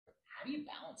do you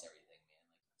balance everything,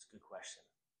 man? That's a good question.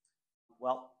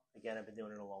 Well, again, I've been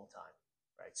doing it a long time,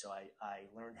 right? So I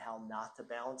learned how not to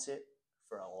balance it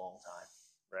for a long time,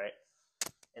 right?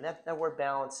 And that word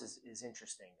balance is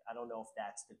interesting. I don't know if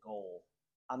that's the goal.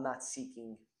 I'm not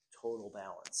seeking total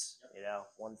balance, you know,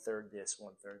 one third this,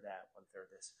 one third that, one third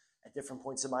this. At different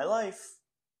points in my life,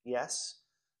 yes.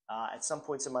 At some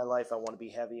points in my life, I want to be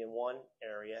heavy in one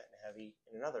area and heavy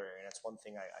in another area. And that's one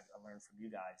thing I learned from you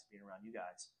guys, being around you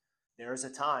guys. There is a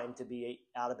time to be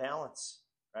out of balance,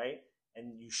 right?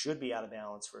 And you should be out of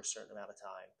balance for a certain amount of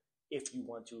time if you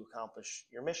want to accomplish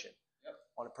your mission. Yep.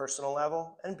 On a personal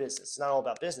level and business. It's not all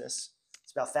about business.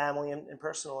 It's about family and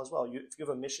personal as well. If you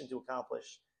have a mission to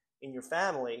accomplish in your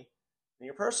family, in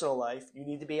your personal life, you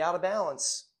need to be out of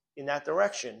balance in that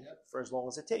direction for as long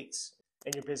as it takes.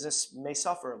 And your business may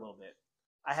suffer a little bit.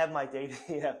 I have my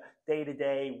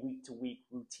day-to-day, week-to-week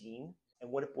routine.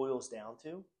 And what it boils down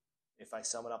to, if I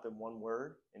sum it up in one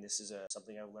word, and this is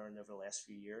something I've learned over the last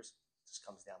few years, it just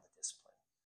comes down to discipline.